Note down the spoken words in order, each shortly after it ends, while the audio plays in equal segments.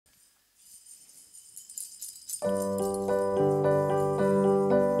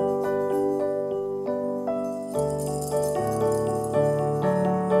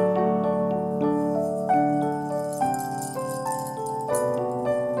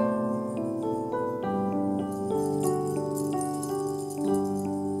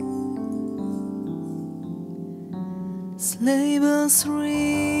Sleigh bells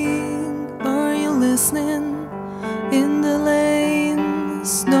ring, are you listening? In the lane,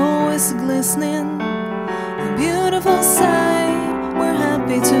 snow is glistening. A beautiful sight, we're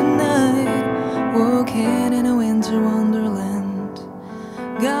happy tonight. Walking in a winter wonderland.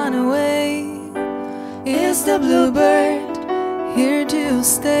 Gone away is the bluebird, here to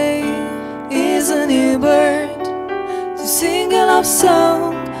stay is a new bird, to sing a love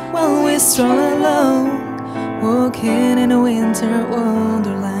song while we stroll along. Walking in a winter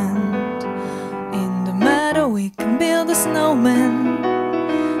wonderland. In the meadow we can build a snowman,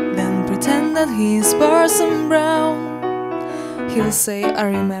 then pretend that he's Parson Brown. He'll say,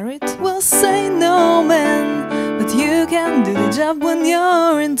 are you married? We'll say, no man, but you can do the job when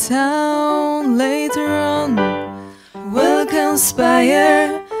you're in town. Later on we'll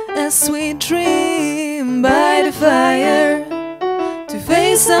conspire as we dream by the fire, to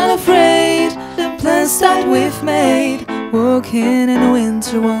face unafraid the plans that we've made. Walking in a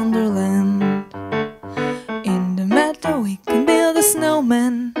winter wonderland. In the meadow we can build a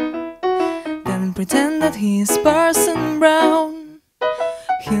snowman, then pretend that he's Parson Brown.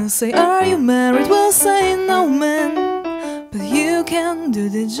 He'll say, are you married? We'll say, no man, but you can do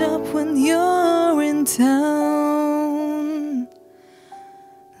the job when you're in town.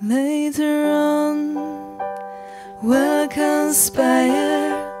 Later on we'll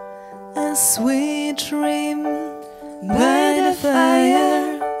conspire as we dream by the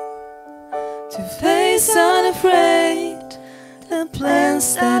fire, to face unafraid the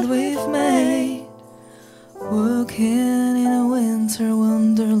plans that we've made. Walking in a winter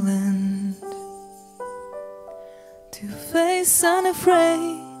wonderland. To face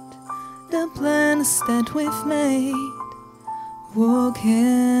unafraid the plans that we've made.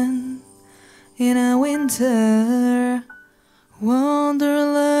 Walking in a winter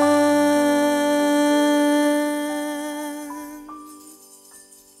wonderland.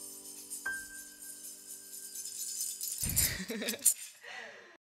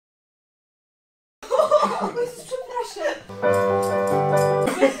 Przepraszam.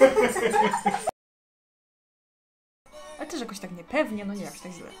 A też jakoś tak niepewnie, no nie jakoś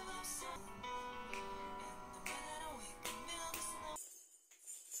tak źle.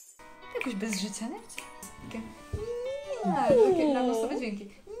 Jakoś bez życia, nie? Takie... takie na nosowe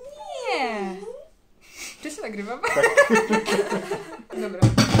dźwięki. Nie! Czy się nagrywam? Tak. Dobra.